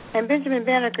possible. And Benjamin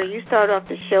Banneker, you started off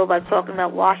the show by talking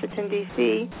about Washington,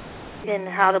 D.C., and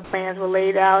how the plans were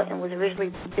laid out and was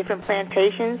originally different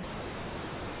plantations.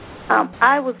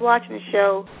 I was watching a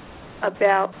show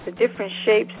about the different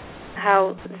shapes,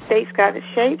 how the states got the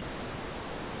shapes,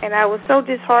 and I was so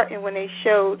disheartened when they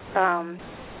showed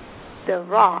the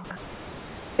rock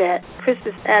that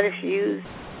Crispus Attucks used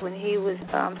when he was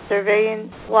surveying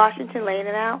Washington, laying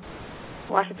it out,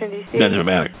 Washington, D.C. Benjamin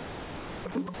Banneker.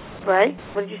 Right?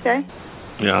 What did you say?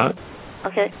 Yeah.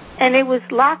 Okay. And it was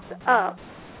locked up,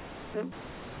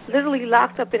 literally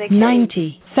locked up in a cage.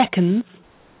 90 seconds.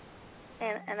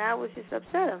 And I was just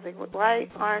upset. I was like, why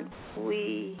aren't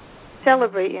we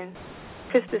celebrating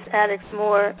Crispus Attucks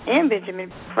more and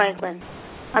Benjamin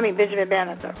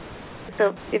Banneker?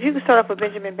 So if you could start off with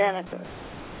Benjamin Banneker.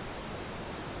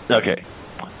 Okay.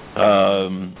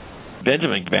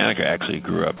 Benjamin Banneker actually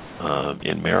grew up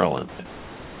in Maryland,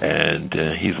 and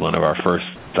he's one of our first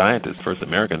scientists, first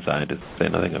American scientists, say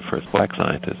nothing of first black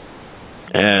scientists.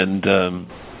 And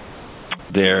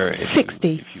there,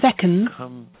 60 seconds.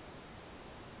 Come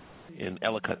in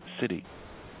Ellicott City,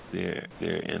 there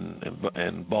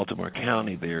in Baltimore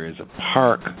County, there is a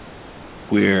park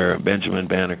where Benjamin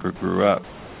Banneker grew up.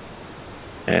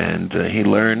 And he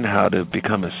learned how to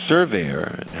become a surveyor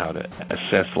and how to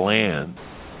assess land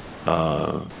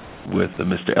with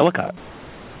Mr. Ellicott,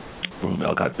 from whom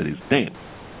Ellicott City is named.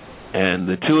 And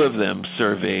the two of them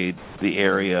surveyed the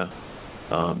area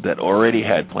that already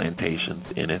had plantations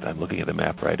in it. I'm looking at the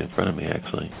map right in front of me,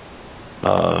 actually.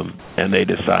 And they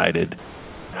decided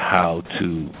how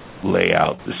to lay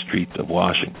out the streets of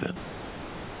Washington.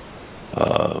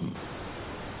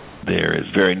 There is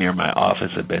very near my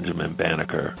office a Benjamin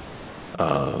Banneker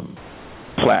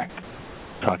plaque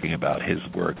talking about his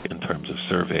work in terms of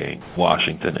surveying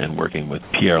Washington and working with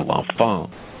Pierre L'Enfant,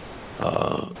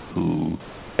 who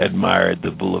admired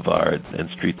the boulevards and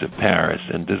streets of Paris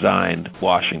and designed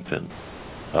Washington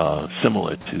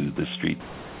similar to the streets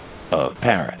of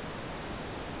Paris.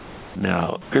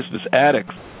 Now, Crispus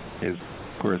Attucks is,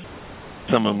 of course,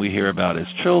 someone we hear about as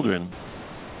children,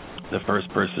 the first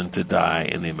person to die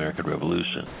in the American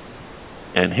Revolution.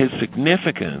 And his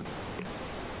significance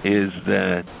is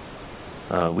that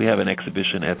we have an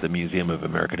exhibition at the Museum of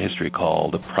American History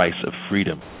called The Price of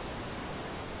Freedom.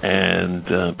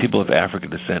 And people of African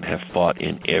descent have fought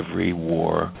in every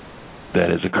war that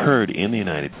has occurred in the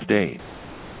United States.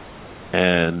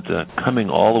 And coming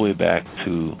all the way back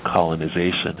to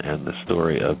colonization and the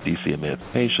story of D.C.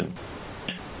 emancipation,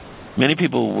 many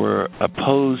people were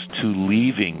opposed to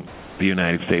leaving the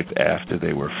United States after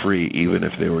they were free, even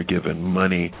if they were given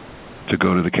money to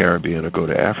go to the Caribbean or go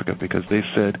to Africa, because they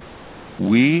said,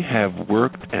 we have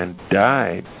worked and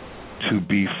died to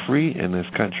be free in this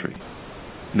country.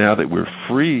 Now that we're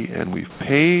free and we've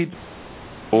paid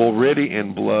already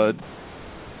in blood,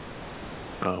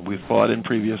 we've fought in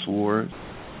previous wars,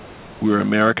 we're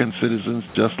American citizens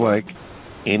just like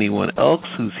anyone else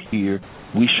who's here,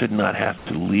 we should not have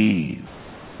to leave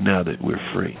now that we're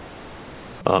free.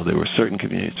 There were certain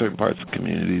communities, certain parts of the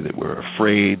community that were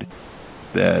afraid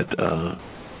that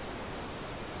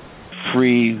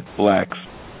free blacks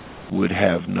would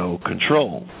have no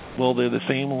control. Well, they're the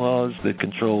same laws that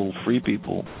control free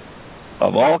people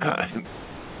of all kinds.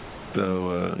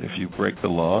 So if you break the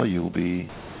law, you'll be,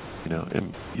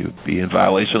 you'll be in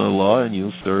violation of the law, and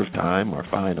you'll serve time or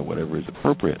fine or whatever is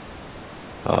appropriate.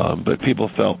 But people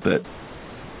felt that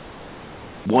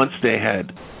once they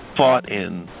had fought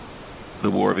in the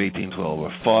War of 1812,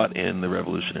 or fought in the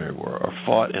Revolutionary War, or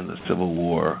fought in the Civil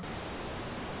War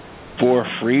for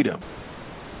freedom,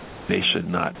 they should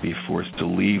not be forced to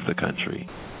leave the country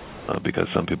because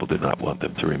some people did not want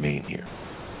them to remain here.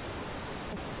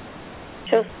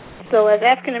 So as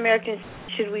African Americans,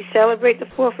 should we celebrate the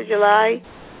 4th of July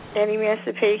and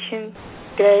Emancipation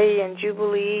Day and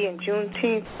Jubilee and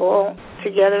Juneteenth all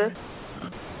together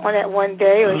on that one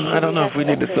day? Or I don't know if we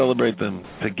need to celebrate them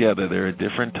together. They're a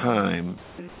different time.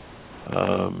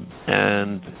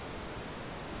 And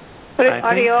but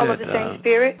are they all of the same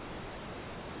spirit?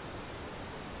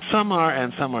 Some are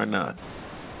and some are not.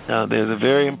 There's a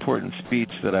very important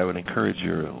speech that I would encourage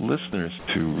your listeners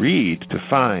to read, to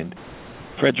find.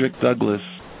 Frederick Douglass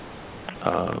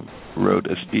wrote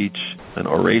a speech, an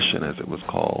oration as it was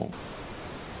called,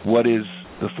 What is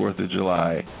the 4th of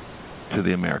July to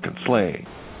the American Slave?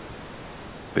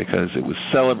 Because it was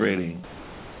celebrating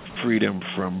freedom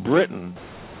from Britain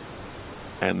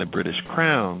and the British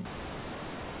Crown,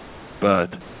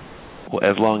 but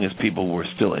as long as people were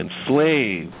still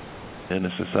enslaved in a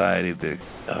society that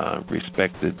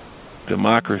respected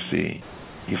democracy,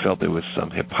 he felt there was some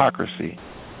hypocrisy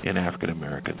in African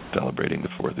Americans celebrating the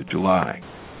 4th of July.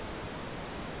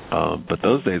 But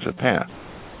those days have passed.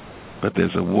 But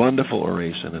there's a wonderful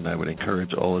oration, and I would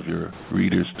encourage all of your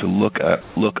readers to look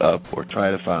up or try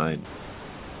to find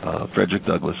Frederick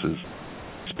Douglass's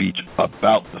speech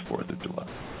about the 4th of July,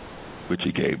 which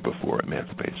he gave before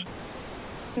emancipation.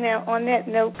 Now, on that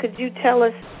note, could you tell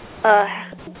us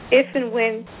if and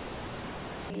when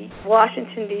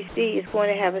Washington, D.C. is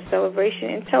going to have a celebration,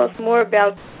 and tell us more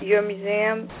about your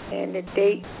museum and the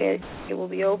date that it will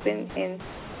be open and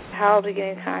how to get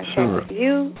in contact with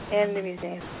you and the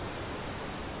museum?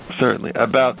 Certainly.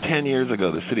 About 10 years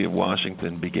ago, the city of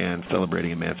Washington began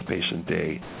celebrating Emancipation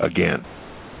Day again,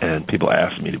 and people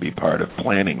asked me to be part of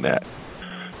planning that.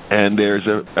 And there's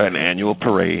an annual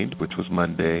parade, which was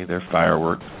Monday. There are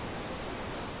fireworks.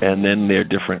 And then there are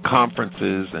different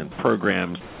conferences and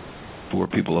programs for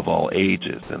people of all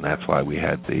ages, and that's why we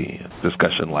had the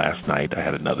discussion last night. I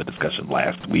had another discussion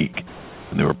last week,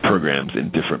 and there were programs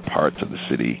in different parts of the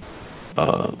city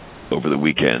over the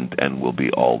weekend and will be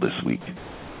all this week.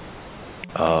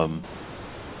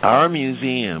 Our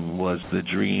museum was the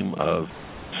dream of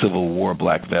Civil War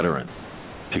black veterans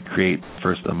to create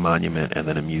first a monument and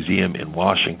then a museum in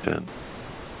Washington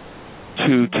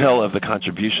to tell of the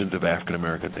contributions of African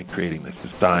Americans in creating this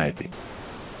society.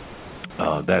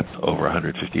 That's over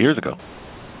 150 years ago.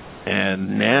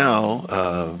 And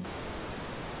now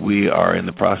we are in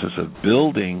the process of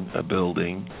building a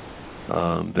building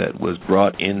that was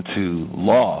brought into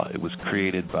law. It was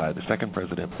created by the second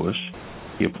President Bush.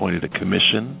 He appointed a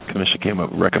commission. The commission came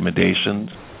up with recommendations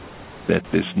that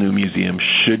this new museum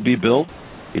should be built.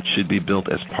 It should be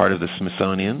built as part of the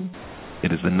Smithsonian.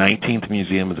 It is the 19th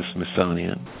museum of the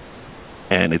Smithsonian,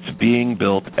 and it's being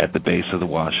built at the base of the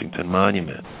Washington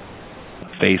Monument,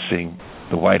 facing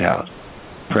the White House.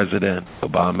 President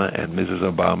Obama and Mrs.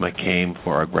 Obama came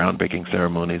for our groundbreaking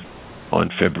ceremonies on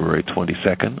February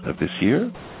 22nd of this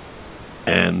year,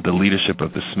 and the leadership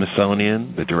of the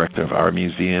Smithsonian, the director of our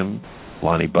museum,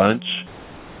 Lonnie Bunch,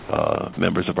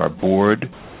 members of our board,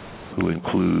 who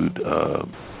include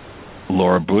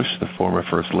Laura Bush, the former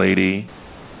First Lady,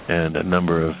 and a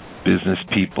number of business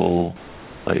people.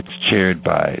 It's chaired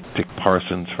by Dick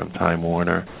Parsons from Time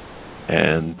Warner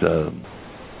and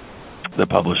the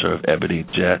publisher of Ebony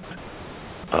Jet.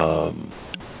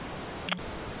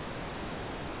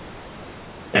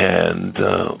 And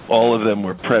all of them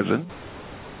were present.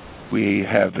 We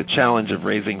have the challenge of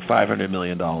raising $500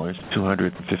 million,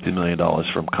 $250 million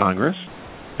from Congress,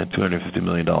 and $250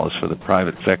 million for the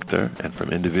private sector and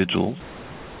from individuals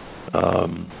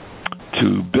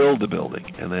to build the building.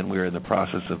 And then we're in the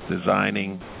process of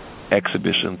designing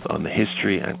exhibitions on the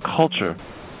history and culture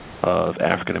of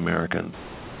African Americans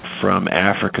from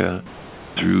Africa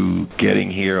through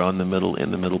getting here in the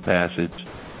Middle Passage,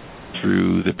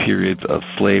 through the periods of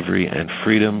slavery and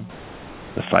freedom,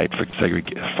 the fight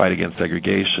against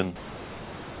segregation,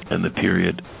 and the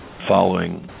period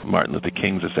following Martin Luther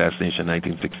King's assassination in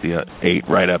 1968,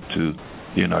 right up to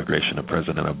the inauguration of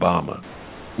President Obama.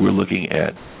 We're looking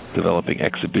at developing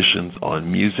exhibitions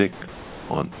on music,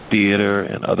 on theater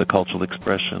and other cultural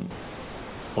expression,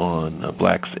 on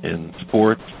blacks in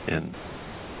sports and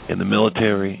in the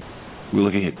military. We're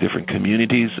looking at different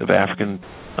communities of African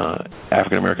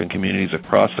American communities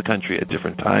across the country at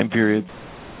different time periods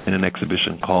in an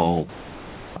exhibition called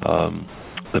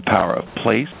The Power of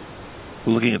Place.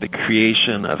 We're looking at the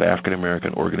creation of African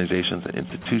American organizations and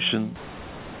institutions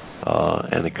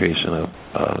and the creation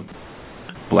of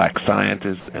black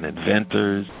scientists and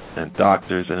inventors and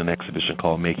doctors in an exhibition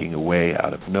called Making a Way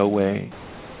Out of No Way.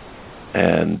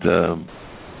 And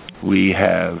we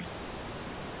have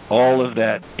all of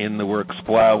that in the works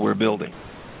while we're building.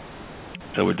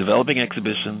 So we're developing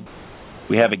exhibitions.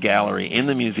 We have a gallery in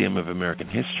the Museum of American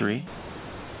History,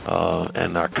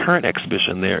 and our current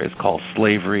exhibition there is called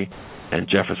Slavery and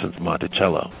Jefferson's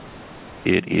Monticello.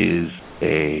 It is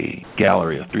a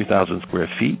gallery of 3,000 square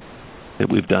feet that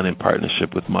we've done in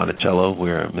partnership with Monticello,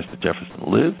 where Mr. Jefferson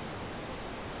lived.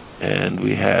 And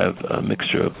we have a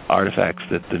mixture of artifacts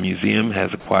that the museum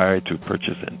has acquired through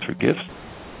purchase and through gifts,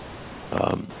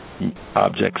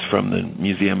 objects from the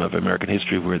Museum of American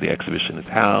History where the exhibition is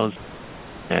housed,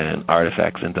 and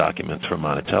artifacts and documents from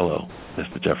Monticello,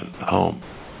 Mr. Jefferson's home.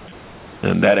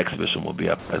 And that exhibition will be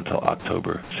up until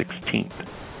October 14th.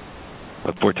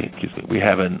 We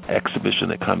have an exhibition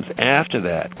that comes after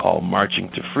that called Marching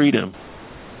to Freedom,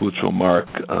 which will mark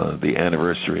the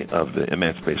anniversary of the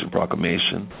Emancipation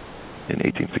Proclamation in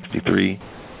 1863,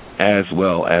 as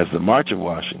well as the March of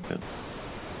Washington,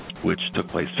 which took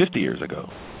place 50 years ago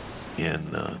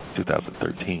in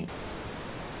 2013.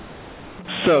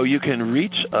 So you can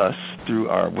reach us through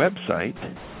our website,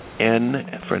 N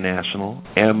for National,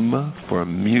 M for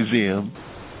Museum,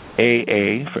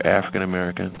 AA for African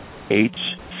American,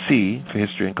 HC for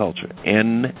History and Culture,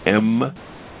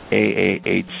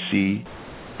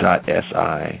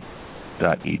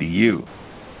 nmaahc.si.edu.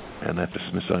 And that's the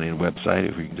Smithsonian website.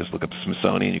 If you can just look up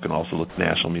Smithsonian, you can also look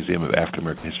National Museum of African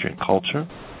American History and Culture.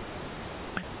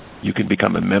 You can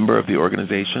become a member of the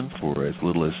organization for as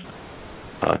little as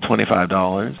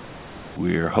 $25.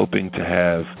 We're hoping to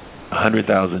have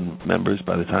 100,000 members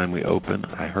by the time we open.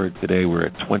 I heard today we're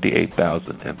at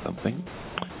 28,000 and something.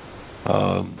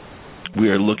 We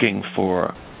are looking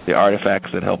for the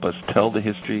artifacts that help us tell the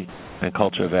history and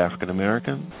culture of African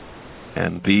Americans.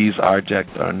 And these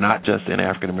objects are not just in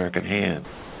African American hands,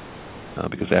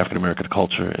 because African American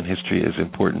culture and history is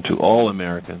important to all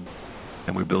Americans,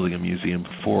 and we're building a museum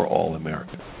for all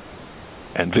Americans.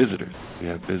 And visitors. We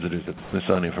have visitors at the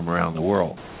Smithsonian from around the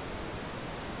world.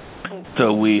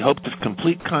 So we hope to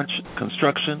complete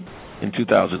construction in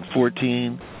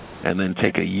 2014 and then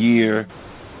take a year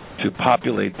to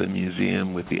populate the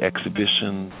museum with the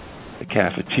exhibition, the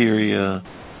cafeteria,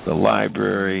 the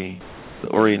library, the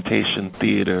orientation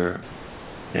theater,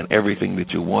 and everything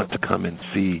that you want to come and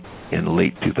see in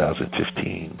late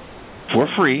 2015. For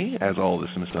free, as all the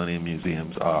Smithsonian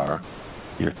museums are.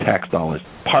 Your tax dollars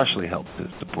partially help to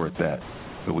support that,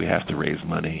 but we have to raise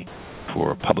money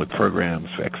for public programs,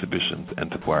 for exhibitions, and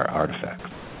to acquire artifacts.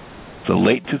 So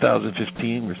late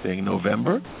 2015, we're saying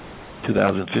November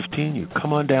 2015, you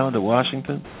come on down to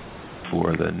Washington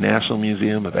for the National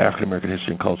Museum of African American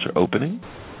History and Culture opening.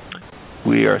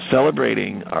 We are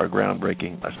celebrating our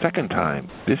groundbreaking a second time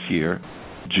this year,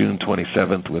 June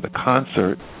 27th, with a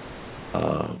concert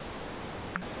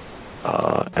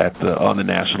on the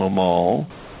National Mall,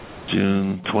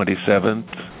 June 27th.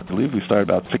 I believe we start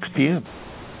about 6 p.m.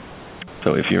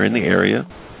 So if you're in the area,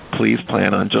 please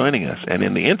plan on joining us. And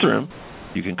in the interim,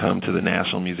 you can come to the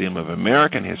National Museum of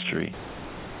American History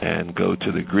and go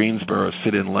to the Greensboro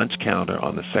sit-in lunch counter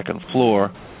on the second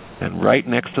floor. And right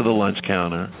next to the lunch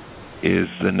counter is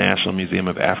the National Museum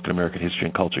of African American History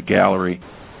and Culture Gallery,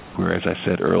 where, as I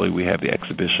said earlier, we have the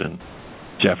exhibition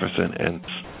Jefferson and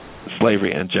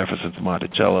Slavery and Jefferson's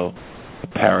Monticello, The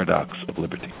Paradox of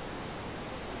Liberty.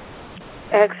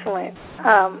 Excellent.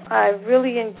 I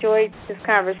really enjoyed this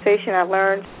conversation. I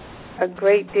learned a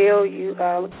great deal. You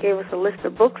gave us a list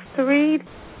of books to read,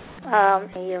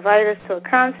 and you invited us to a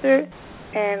concert,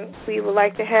 and we would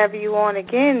like to have you on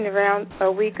again around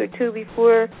a week or two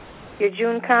before your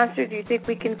June concert. Do you think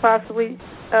we can possibly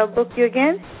book you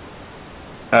again?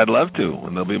 I'd love to,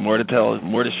 and there'll be more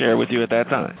to share with you at that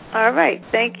time. All right.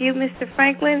 Thank you, Mr.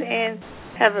 Franklin, and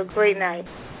have a great night.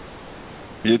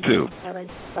 You too. All right.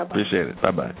 Bye-bye. Appreciate it.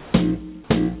 Bye-bye.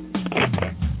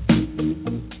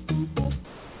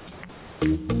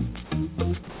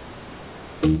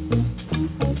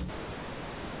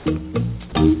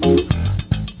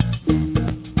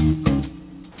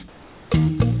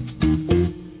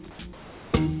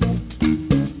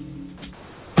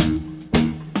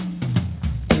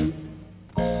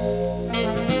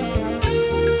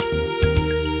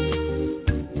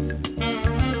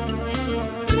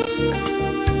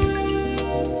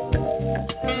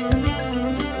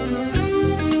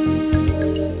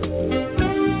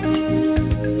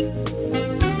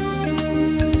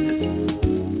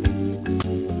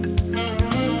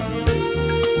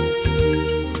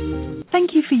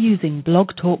 Thank you for using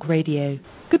Blog Talk Radio.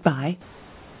 Goodbye.